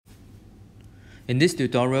In this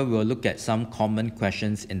tutorial, we'll look at some common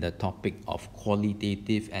questions in the topic of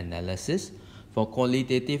qualitative analysis. For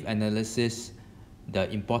qualitative analysis, the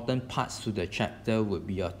important parts to the chapter would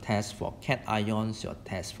be your test for cations, your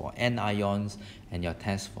test for anions, and your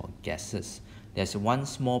test for gases. There's one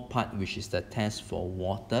small part which is the test for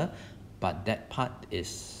water, but that part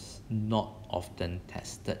is not often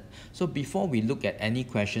tested. So before we look at any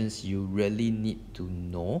questions, you really need to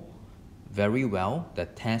know very well the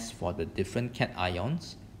test for the different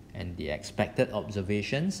cations and the expected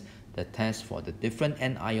observations, the test for the different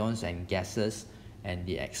anions and gases, and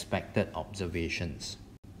the expected observations.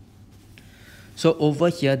 So over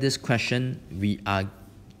here, this question, we are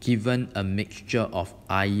given a mixture of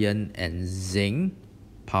iron and zinc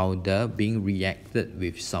powder being reacted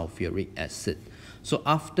with sulfuric acid. So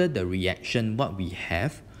after the reaction, what we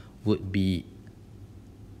have would be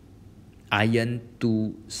iron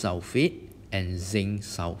 2 sulfate and zinc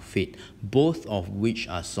sulfate, both of which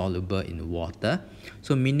are soluble in water.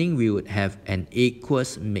 So meaning we would have an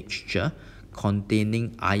aqueous mixture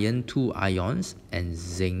containing iron 2 ions and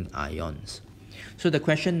zinc ions. So the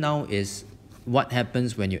question now is, what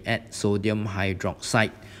happens when you add sodium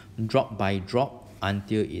hydroxide drop by drop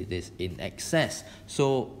until it is in excess?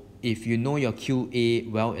 So if you know your QA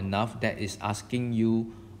well enough, that is asking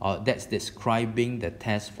you, that's describing the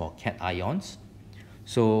test for cations.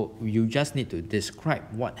 So you just need to describe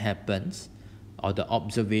what happens, or the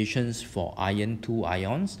observations for iron 2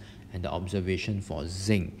 ions and the observation for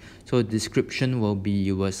zinc. So description will be,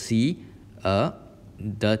 you will see a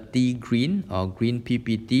dirty green or green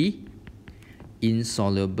PPT,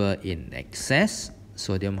 insoluble in excess,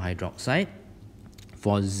 sodium hydroxide.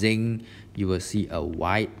 For zinc, you will see a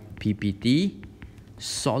white PPT,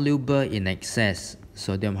 soluble in excess,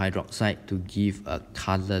 sodium hydroxide, to give a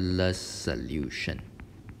colorless solution.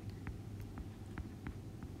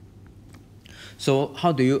 So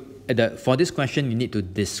how do you, for this question, you need to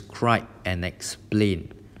describe and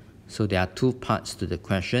explain. So there are two parts to the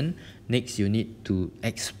question. Next, you need to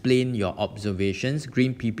explain your observations.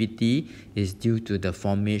 Green PPT is due to the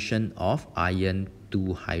formation of iron 2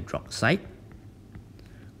 hydroxide,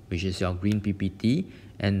 which is your green PPT,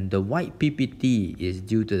 and the white PPT is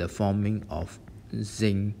due to the forming of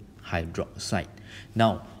zinc hydroxide.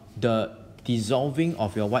 Now, the dissolving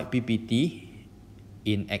of your white PPT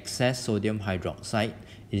in excess sodium hydroxide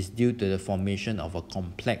is due to the formation of a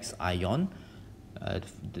complex ion.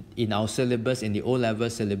 In our syllabus, in the O-level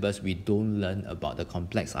syllabus, we don't learn about the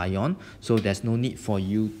complex ion, so there's no need for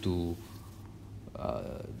you to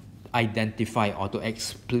identify or to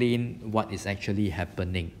explain what is actually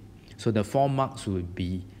happening. So the 4 marks would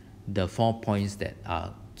be the 4 points that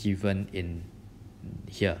are given in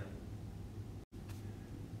here.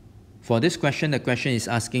 For this question, the question is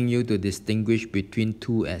asking you to distinguish between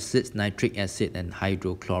two acids, nitric acid and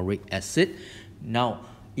hydrochloric acid. Now,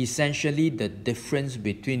 essentially, the difference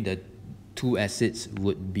between the two acids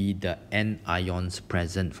would be the anions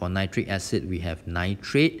present. For nitric acid, we have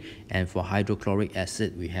nitrate, and for hydrochloric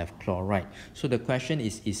acid, we have chloride. So the question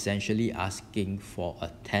is essentially asking for a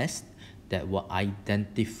test that will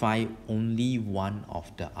identify only one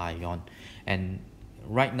of the ion. And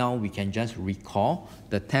right now, we can just recall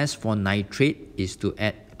the test for nitrate is to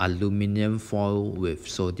add aluminum foil with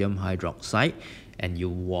sodium hydroxide, and you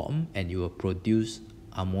warm and you will produce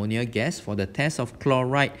ammonia gas. For the test of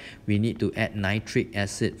chloride, we need to add nitric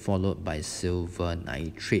acid followed by silver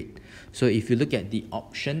nitrate. So if you look at the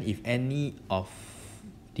option, if any of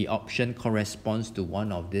the option corresponds to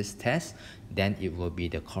one of these tests, then it will be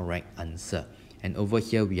the correct answer. And over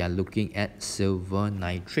here, we are looking at silver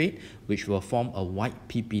nitrate, which will form a white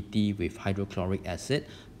PPT with hydrochloric acid,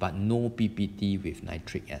 but no PPT with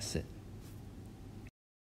nitric acid.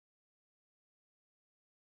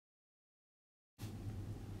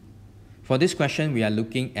 For this question, we are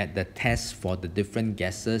looking at the test for the different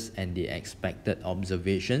gases and the expected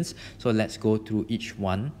observations. So let's go through each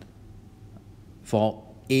one. For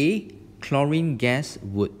A, chlorine gas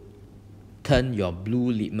would turn your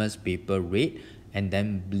blue litmus paper red and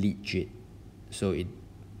then bleach it. So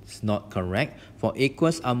it's not correct. For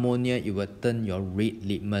aqueous ammonia, it will turn your red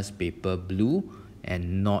litmus paper blue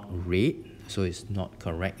and not red. So it's not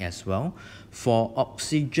correct as well. For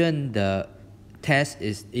oxygen, the test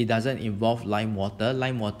is, it doesn't involve lime water.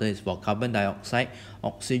 Lime water is for carbon dioxide.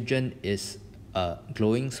 Oxygen is a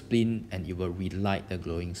glowing spleen, and it will relight the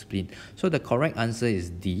glowing spleen. So the correct answer is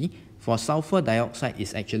D. For sulfur dioxide,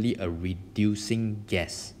 is actually a reducing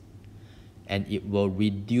gas, and it will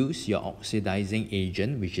reduce your oxidizing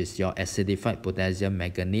agent, which is your acidified potassium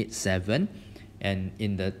manganate 7. And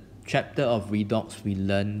in the chapter of redox, we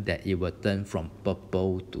learned that it will turn from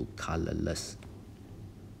purple to colorless.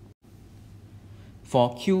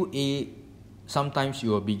 For QA, sometimes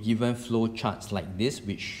you will be given flow charts like this,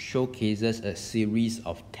 which showcases a series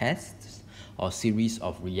of tests or series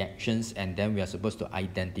of reactions, and then we are supposed to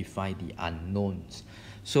identify the unknowns.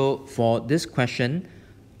 So for this question,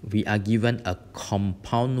 we are given a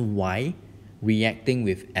compound Y reacting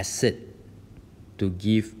with acid to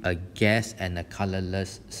give a gas and a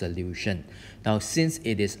colorless solution. Now, since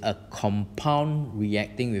it is a compound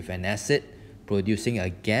reacting with an acid producing a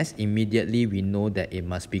gas, immediately we know that it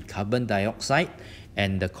must be carbon dioxide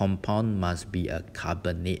and the compound must be a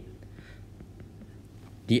carbonate.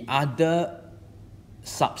 The other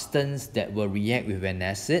substance that will react with an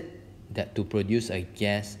acid that to produce a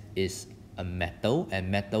gas is a metal, and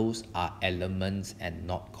metals are elements and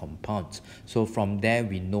not compounds. So from there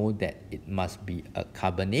we know that it must be a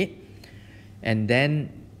carbonate. And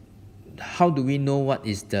then how do we know what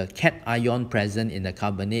is the cation present in the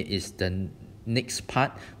carbonate is the next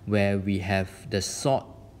part, where we have the salt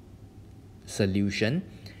solution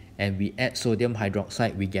and we add sodium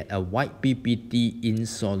hydroxide, we get a white PPT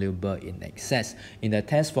insoluble in excess. In the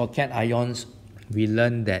test for cations, we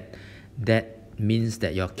learned that means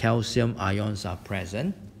that your calcium ions are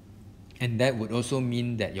present, and that would also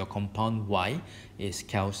mean that your compound Y is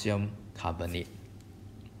calcium carbonate.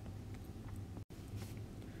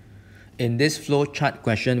 In this flow chart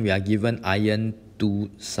question, we are given iron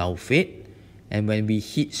 2 sulfate, and when we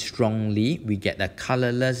heat strongly, we get a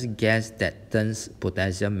colorless gas that turns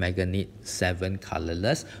potassium manganate 7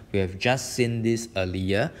 colorless. We have just seen this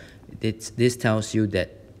earlier. This tells you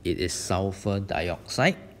that it is sulfur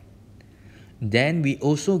dioxide. Then we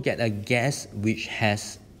also get a gas which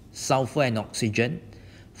has sulfur and oxygen,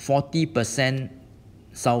 40%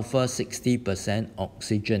 sulfur, 60%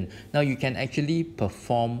 oxygen. Now you can actually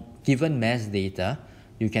perform, given mass data,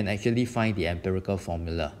 you can actually find the empirical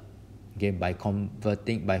formula, okay, by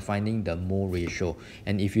finding the mole ratio.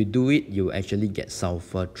 And if you do it, you actually get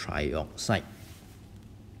sulfur trioxide.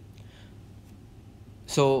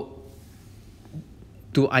 So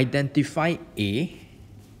to identify A,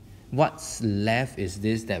 what's left is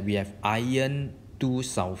this, that we have iron 2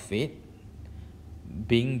 sulfate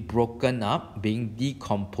being broken up, being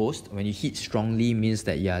decomposed. When you heat strongly, means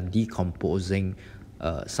that you are decomposing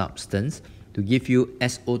substance to give you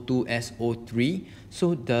SO2, SO3.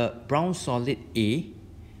 So the brown solid A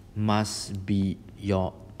must be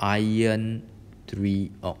your iron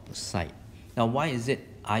 3 oxide. Now why is it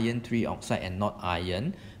iron 3 oxide and not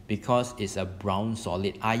iron? Because it's a brown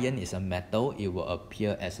solid. Iron is a metal, it will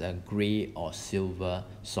appear as a gray or silver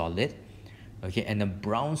solid. Okay, and a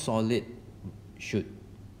brown solid should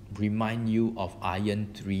remind you of iron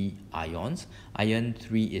 3 ions. Iron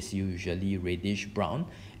 3 is usually reddish brown,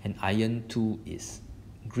 and iron 2 is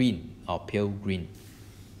green or pale green.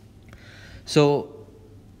 So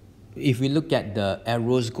if we look at the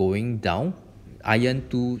arrows going down, iron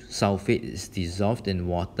 2 sulfate is dissolved in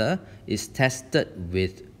water, is tested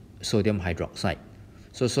with sodium hydroxide.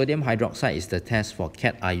 So sodium hydroxide is the test for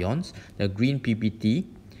cations, the green PPT.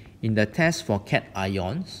 In the test for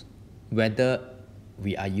cations, whether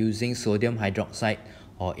we are using sodium hydroxide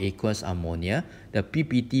or aqueous ammonia, the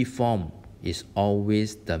PPT form is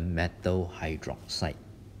always the metal hydroxide.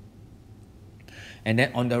 And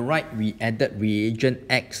then on the right, we added reagent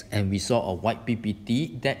X and we saw a white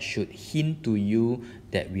PPT. That should hint to you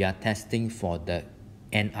that we are testing for the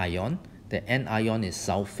anion. The anion is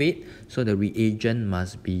sulfate, so the reagent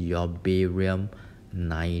must be your barium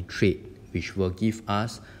nitrate, which will give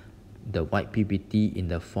us the white PPT in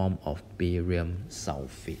the form of barium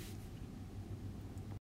sulfate.